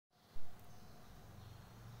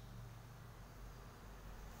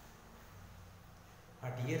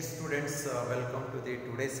Dear students, welcome to the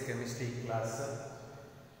today's chemistry class.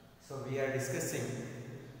 So we are discussing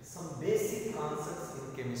some basic concepts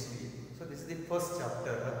in chemistry. So this is the first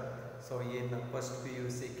chapter. So in the first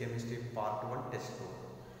PUC chemistry part 1 test 2.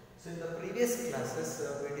 So in the previous classes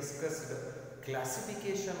we discussed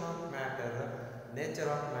classification of matter, nature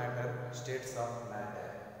of matter, states of matter.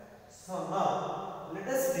 So now let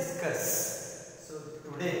us discuss. So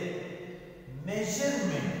today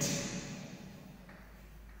measurement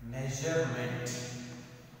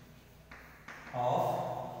of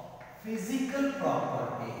physical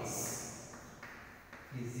properties.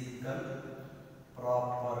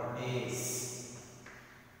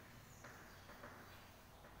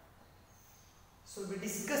 So we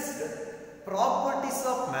discussed properties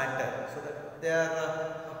of matter, so that there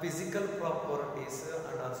are physical properties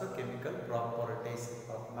and also chemical properties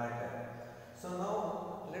of matter. So now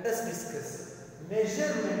let us discuss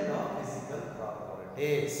measurement of physical properties.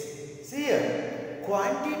 See here,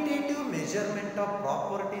 quantitative measurement of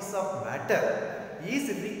properties of matter is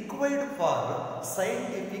required for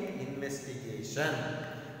scientific investigation.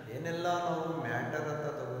 ಏನೆಲ್ಲ ನಾವು matter ಅಂತ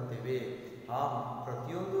ತಗೊಂತೀವಿ ಆ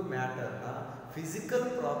ಪ್ರತಿಯೊಂದು ಮ್ಯಾಟರ್ನ physical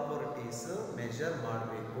properties measure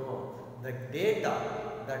ಮಾಡಬೇಕು. The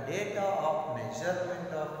data of measurement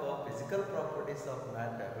of physical properties of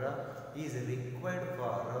matter is required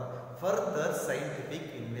for further scientific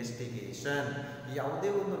investigation. ಯಾವುದೇ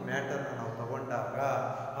ಒಂದು ಮ್ಯಾಟರ್ನ ನಾವು ತಗೊಂಡಾಗ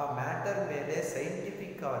ಆ ಮ್ಯಾಟರ್ ಮೇಲೆ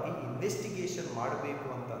ಸೈಂಟಿಫಿಕ್ ಆಗಿ ಇನ್ವೆಸ್ಟಿಗೇಷನ್ ಮಾಡಬೇಕು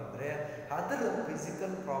ಅಂತಂದರೆ ಅದರ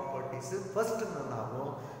ಫಿಸಿಕಲ್ ಪ್ರಾಪರ್ಟೀಸ್ ಫಸ್ಟ್ ನಾವು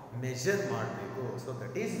ಮೆಜರ್ ಮಾಡಬೇಕು. So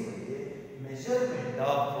that is Y measurement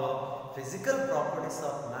of physical properties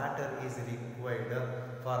of matter is required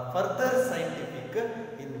for further scientific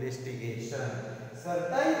investigation.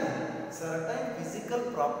 Certain physical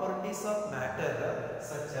properties of matter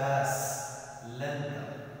such as length,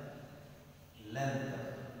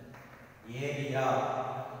 area,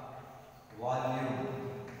 volume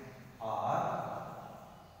are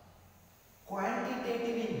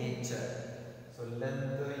quantitative in nature. So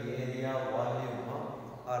length, area, volume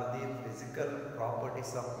are the physical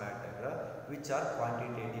properties of matter which are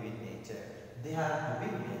quantitative in nature. They have to be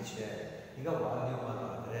measured. ಈಗ volume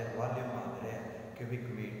ಆದರೆ cubic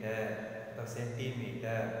metre ಅಥವಾ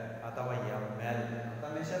centimetre ಅಥವಾ ml ಅಂತ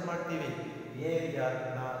measure ಮಾಡ್ತೀವಿ.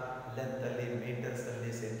 ಏರಿಯಾನ ಲೆಂತಲ್ಲಿ,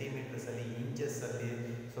 ಮೀಟರ್ಸಲ್ಲಿ, ಸೆಂಟಿಮೀಟರ್ಸಲ್ಲಿ, ಇಂಚಸ್ಸಲ್ಲಿ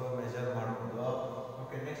so measure ಮಾಡ್ಬೋದು.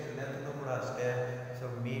 Okay, next ಲೆಂತ್ನು ಕೂಡ ಅಷ್ಟೇ. So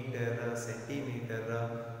metre, centimetre,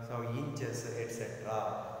 so inches et cetera.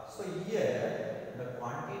 So here the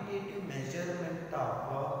quantitative measurement of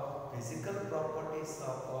physical properties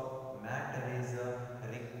of matter is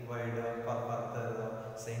required for further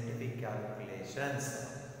scientific calculations.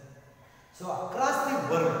 So across the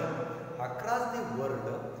world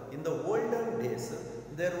in the olden days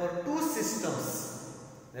there are two systems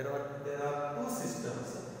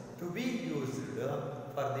to be used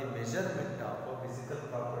for the measurement of physical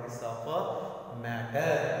properties of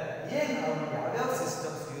matter. ಯಾವ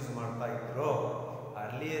systems use ಮಾಡ್ತಾ ಇದ್ರು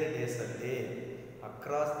earlier days ಅಲ್ಲಿ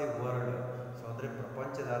across the world. So ಅಂದರೆ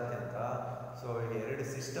ಪ್ರಪಂಚದಾದ್ಯಂತ so ಎರಡು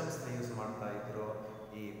ಸಿಸ್ಟಮ್ಸ್ನ use ಮಾಡ್ತಾ ಇದ್ರು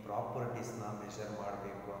ಈ ಪ್ರಾಪರ್ಟೀಸ್ನ ಮೆಷರ್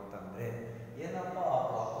ಮಾಡಬೇಕು ಅಂತಂದರೆ. ಏನಪ್ಪ ಆ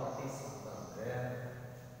ಪ್ರಾಪರ್ಟೀಸ್ ಅಂತಂದರೆ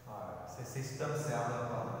ಸಿಸ್ಟಮ್ಸ್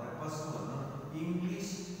ಯಾವುದಪ್ಪ ಅಂದರೆ first one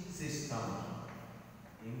English system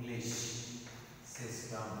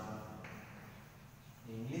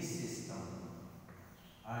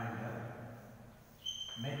and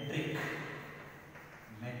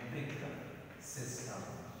metric system.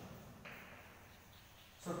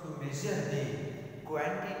 So to measure the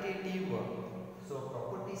quantitative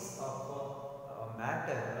properties of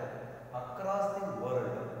matter across the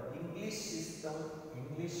world, English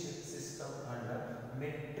system and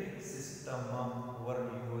metric system were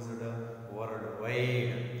used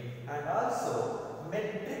worldwide. And also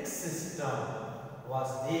metric system was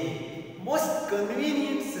the most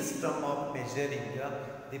convenient system of measuring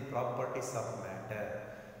the properties of matter.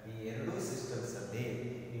 ಈ ಎರಡು systems ಅಲ್ಲಿ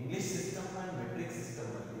English system and metric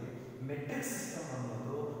system ಅಲ್ಲಿ metric system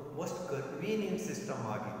ಅನ್ನೋದು most convenient system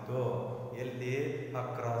ಆಗಿತ್ತು. ಎಲ್ಲಿ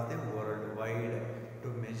across the world wide to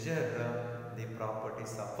measure the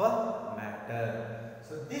properties of matter.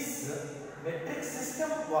 So this metric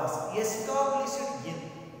system was established in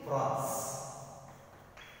France.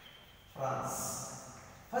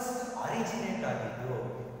 First originate ಆಗಿದ್ದು,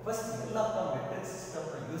 first ಎಲ್ಲಪ್ಪ metric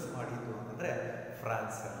ಸಿಸ್ಟಮ್ನ use ಮಾಡಿದ್ದು ಅಂತಂದರೆ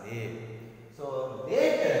ಫ್ರಾನ್ಸಲ್ಲಿ. So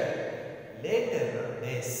litre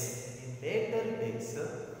days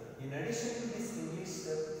in addition to this English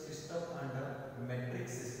system and metric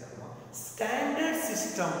system, standard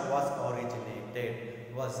system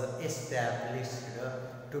was established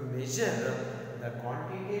to measure the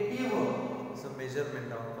quantitative measurement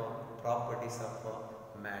of properties of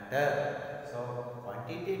matter. So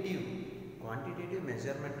quantitative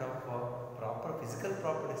measurement of proper physical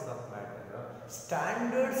properties of matter,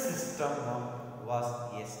 standard system was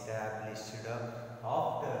established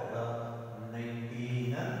after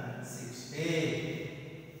 1960.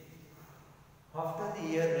 After the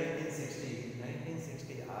year 1960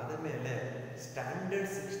 ಆದಮೇಲೆ standard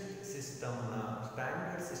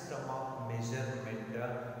system of measurement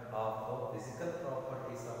of physical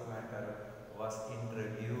properties of matter was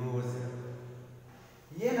introduced.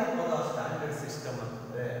 ಏನಪ್ಪ standard system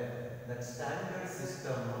ಅಂದ್ರೆ that standard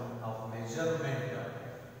system of measurement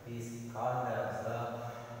is called as the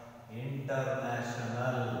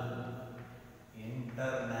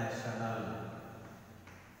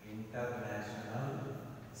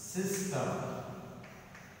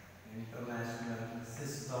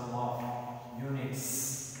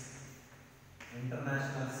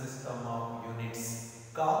international system of units,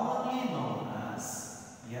 commonly known as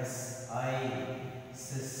SI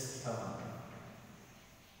system.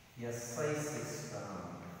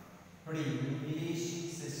 ನೋಡಿ, English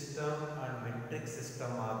system and metric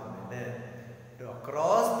system ಆದಮೇಲೆ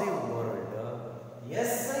across the world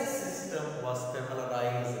SI system was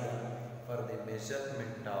familiarized for the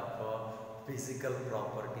measurement of physical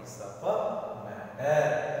properties of matter.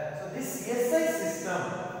 So this SI system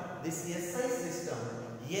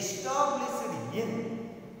established in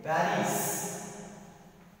Paris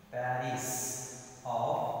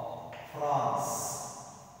of France.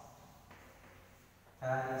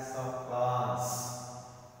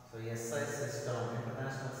 So SI system,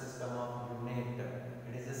 International System of Unit,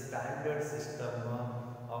 it is a standard system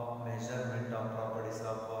of measurement of properties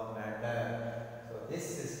of matter. So this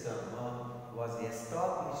system was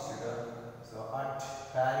established at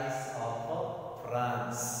Paris of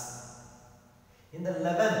France. In the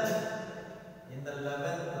 11th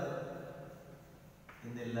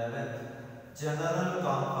General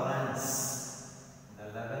Conference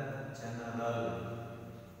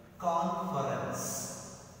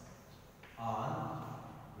on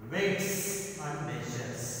weights and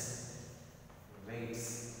measures.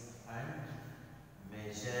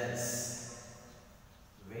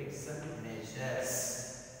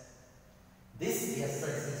 This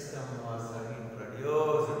SI system was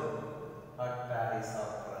introduced at Paris of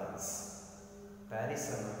France. Paris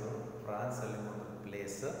ಅನ್ನೋದು France ಅಲ್ಲಿ ಒಂದು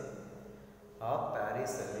place. ಆ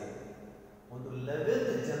Paris ಅಲ್ಲಿ ಒಂದು 11th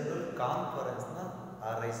general conference ನ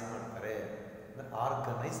organise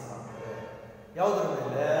ಮಾಡ್ತಾರೆ. ಯಾವುದರ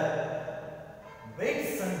ಮೇಲೆ?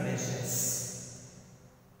 weights and measures.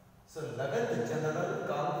 So 11th General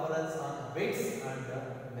Conference on weights and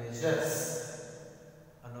measures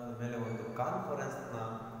ಅನ್ನೋದ್ರ ಮೇಲೆ ಒಂದು ಕಾನ್ಫರೆನ್ಸ್ ನ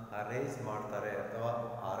ಅರೇಂಜ್ ಮಾಡ್ತಾರೆ ಅಥವಾ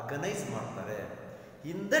ಆರ್ಗನೈಸ್ ಮಾಡ್ತಾರೆ.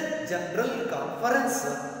 In that general conference,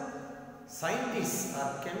 scientists or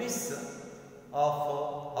chemists of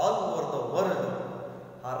all over the world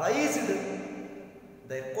raised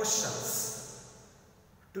their questions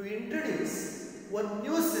to introduce one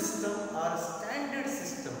new system or standard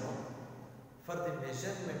system for the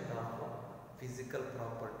measurement of physical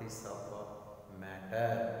properties of matter.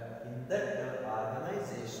 In that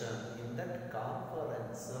organization, in that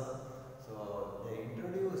conference, so they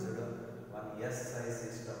introduced one SI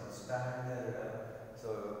system, standard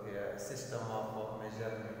system of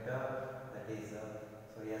measurement, that is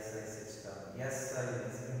so SI system. SI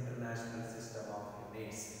is International System of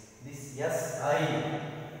Units. This SI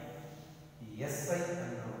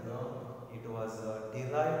ಅನ್ನೋದು it was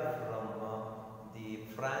derived from the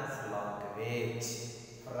French language.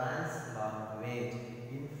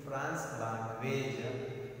 In French language,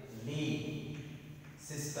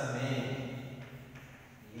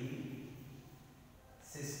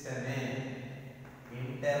 système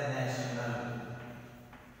international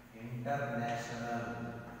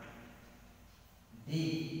D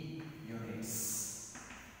units.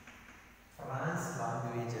 France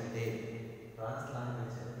language ಅಲ್ಲಿ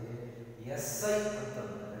SI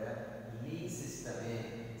ಅಂತಂದ್ರೆ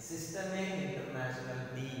système international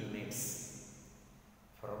D units.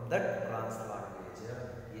 From that France language,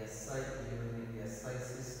 SI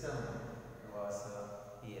system was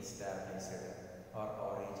established or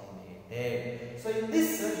originated. So in this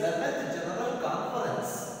 11th General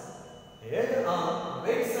Conference held on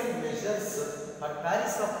weights and measures at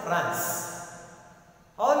Paris of France,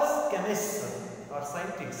 all chemists or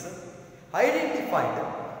scientists identified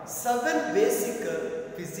 7 basic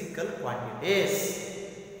physical quantities,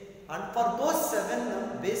 and for those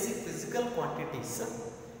 7 basic physical quantities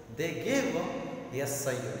they gave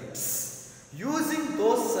SI units. Using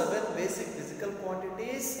those 7 basic physical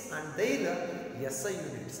quantities and their SI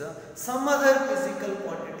units, some other physical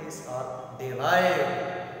quantities are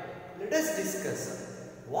derived. Let us discuss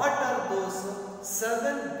what are those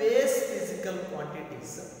 7 base physical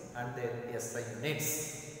quantities and their SI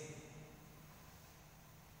units.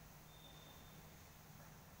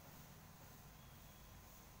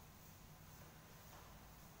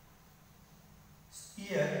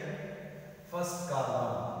 Here, first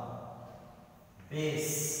column,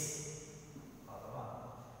 base,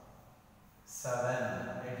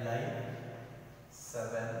 7, headline,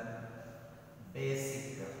 7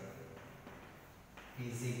 basic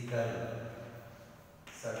physical,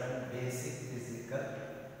 7 basic physical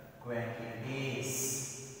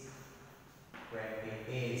quantities,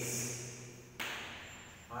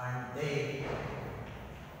 and they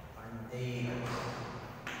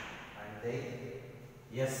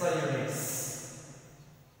SI units,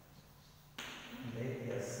 the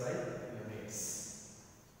SI units,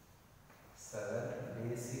 7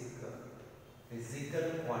 basic physical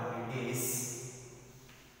quantities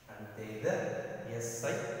and they the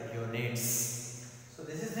SI units. So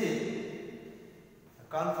this is the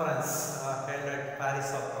conference held at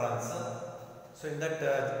Paris of France. So in that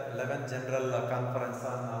 11th general conference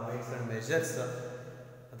on weights and measures,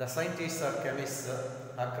 the scientists or chemists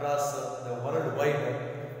across the world wide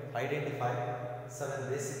identify 7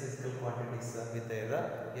 basic physical quantities with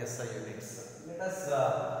their SI units. Let us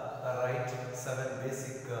write 7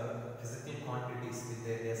 basic physical quantities with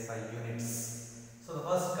their SI units. So the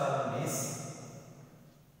first column is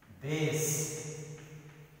base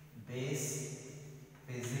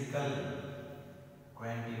physical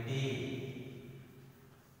quantity,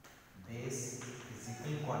 base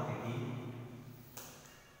physical quantity.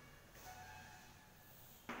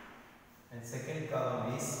 And second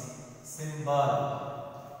column is symbol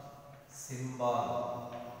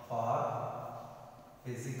for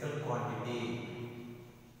physical quantity,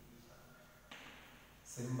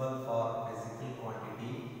 symbol for physical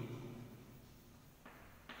quantity.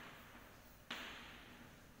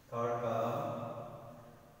 Third column,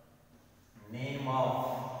 name of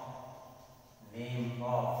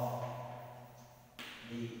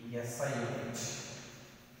the SI unit,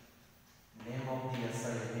 name of the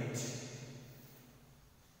SI unit.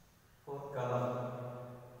 Fourth column,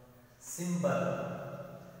 symbol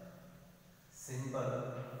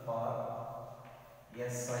for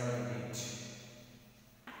SI unit,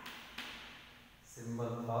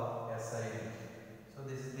 symbol for SI unit. So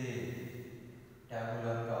this is the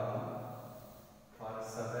tabular column for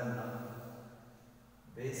 7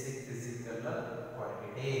 basic physical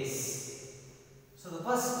quantities. So the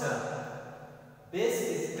first base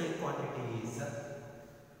physical quantity is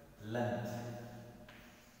length.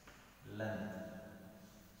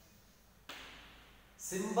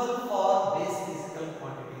 Symbol for base physical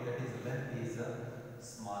quantity, that is length, is a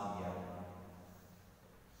small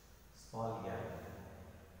m.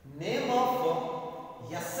 Name of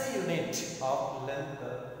SI unit of length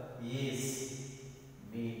is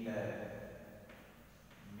meter.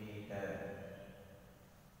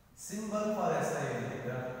 Symbol for SI unit,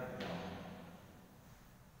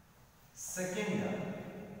 second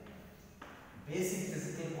basic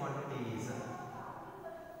physical quantity is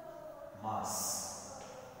mass.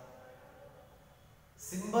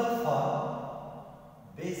 Symbol for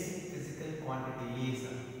basic physical quantity is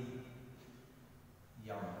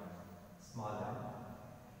m, small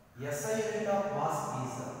m. SI unit of mass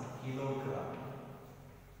is kilogram.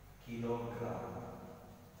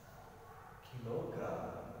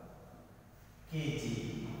 Kg,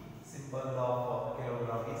 symbol of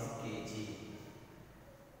kilogram is kg.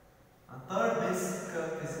 And third basic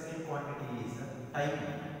physical quantity is time.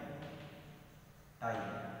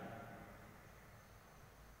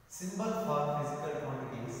 Symbol for physical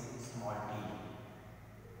quantity is small t.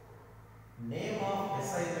 Name of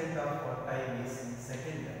SI unit of time is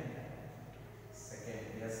second.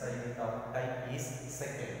 SI unit of time is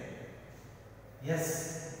second.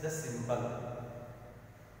 Yes, the symbol.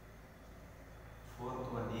 Fourth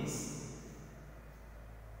one is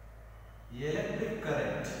electric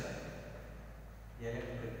current.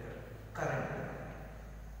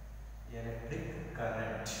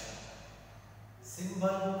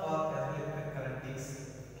 Symbol for electric current is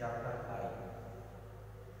capital I.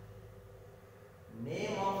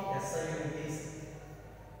 Name of SI unit is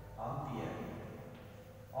ampere.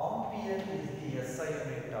 Ampere is the SI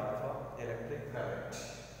unit of electric current.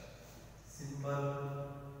 Symbol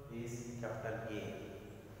is capital A.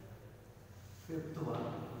 Fifth one,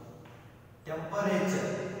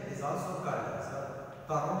 temperature. It is also called as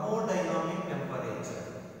thermodynamic temperature.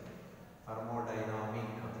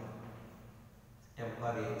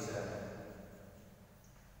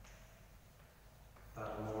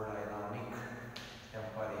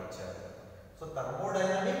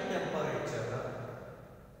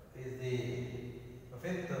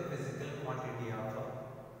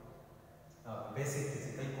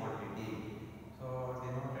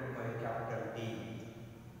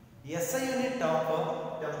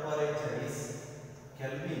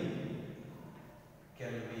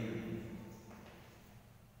 Kelvin,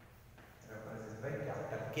 represented by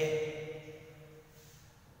capital K.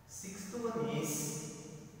 Sixth one is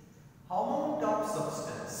amount of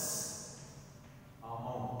substance.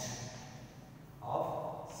 Amount of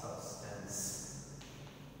substance.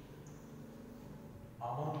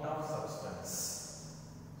 Amount of substance.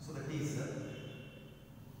 So that is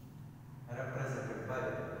represented by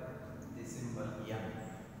the symbol M,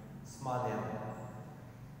 small m.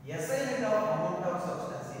 SI unit of amount of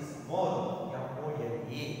substance is mole,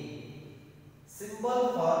 M-O-L-E. Symbol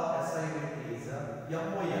for SI unit is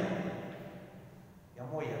MOL.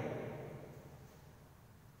 MOL.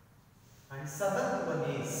 And seventh one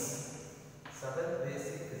is, seventh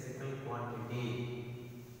basic physical quantity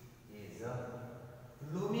is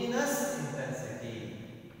luminous intensity.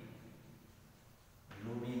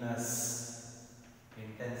 Luminous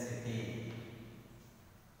intensity.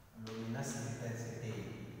 Luminous intensity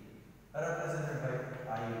represented by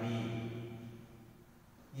IV.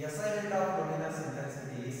 SI unit of luminous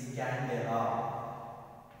intensity is candela.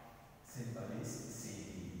 Symbol is CV.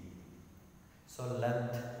 So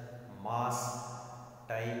length, mass,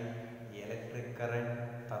 time, electric current,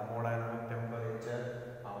 thermodynamic temperature,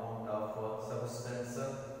 amount of substance,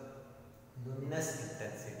 luminous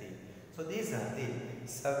intensity. So these are the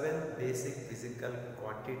 7 basic physical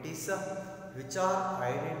quantities which are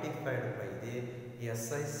identified by the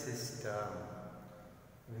SI system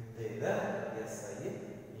with their SI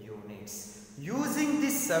units. Using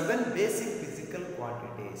these 7 basic physical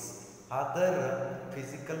quantities, other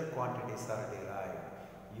physical quantities are derived.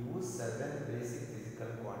 Use 7 basic physical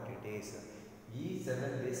quantities. These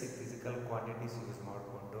 7 basic physical quantities use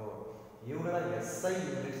ಮಾಡಿಕೊಂಡು ಇವುಗಳ SI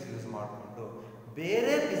units use ಮಾಡಿಕೊಂಡು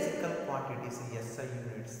ಬೇರೆ physical quantities SI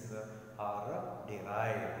units are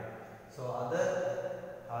derived. So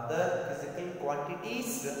other physical quantities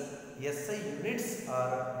SI units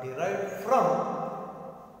are derived from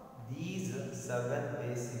these 7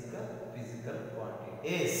 basic physical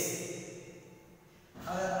quantities.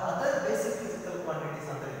 Other basic physical quantities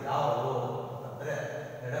andre yavu andre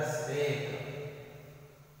let us take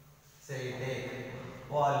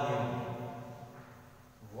volume.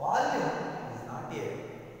 Volume is not a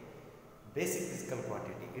basic physical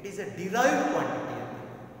quantity, it is a derived quantity.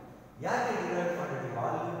 Yake derived quantity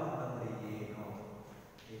volume antandre ಏನು?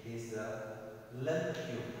 It is length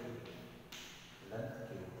cube.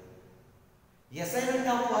 SI unit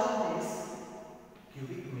of volume is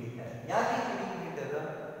cubic meter. Yake cubic meter?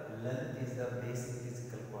 Length is the basic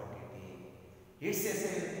physical quantity. Its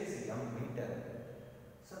SI unit is meter.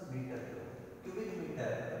 So meter cube, cubic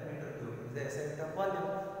meter cube is the SI unit of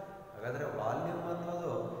volume. ಹಾಗಾದರೆ volume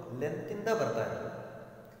ಅನ್ನೋದು length ಇಂದ ಬರ್ತಾ ಇದೆ.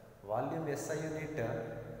 Volume SI unit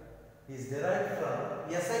is derived from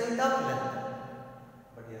SI unit of length,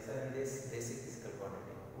 but SI unit is basic physical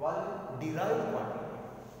quantity. Volume derived quantity.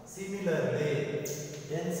 Similarly,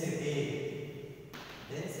 density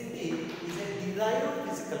is a derived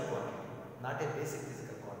physical quantity, not a basic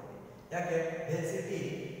physical quantity. Yake density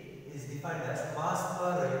is defined as mass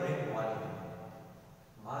per unit volume.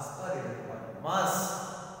 Mass per unit volume.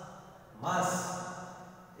 Mass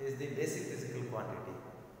is the basic physical quantity.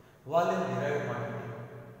 Volume derived quantity.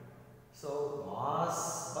 So mass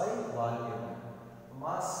by volume.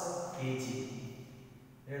 Mass kg.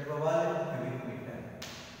 Divided by volume cubic meter.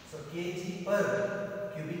 So kg per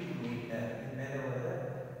cubic meter.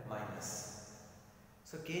 Minus.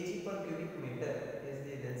 So kg per cubic meter is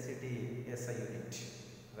the density SI unit.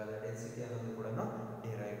 Well, the density ಅನ್ನೋದು ಕೂಡ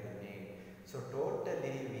derived unit. So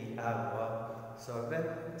totally we have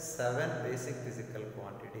 7 basic physical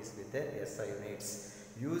quantities with their SI units.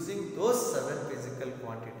 Using those 7 physical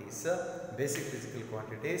quantities, basic physical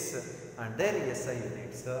quantities and their SI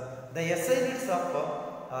units, the SI units of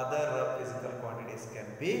other physical quantities can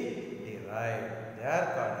be derived. They are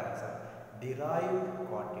called as derived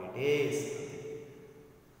quantities.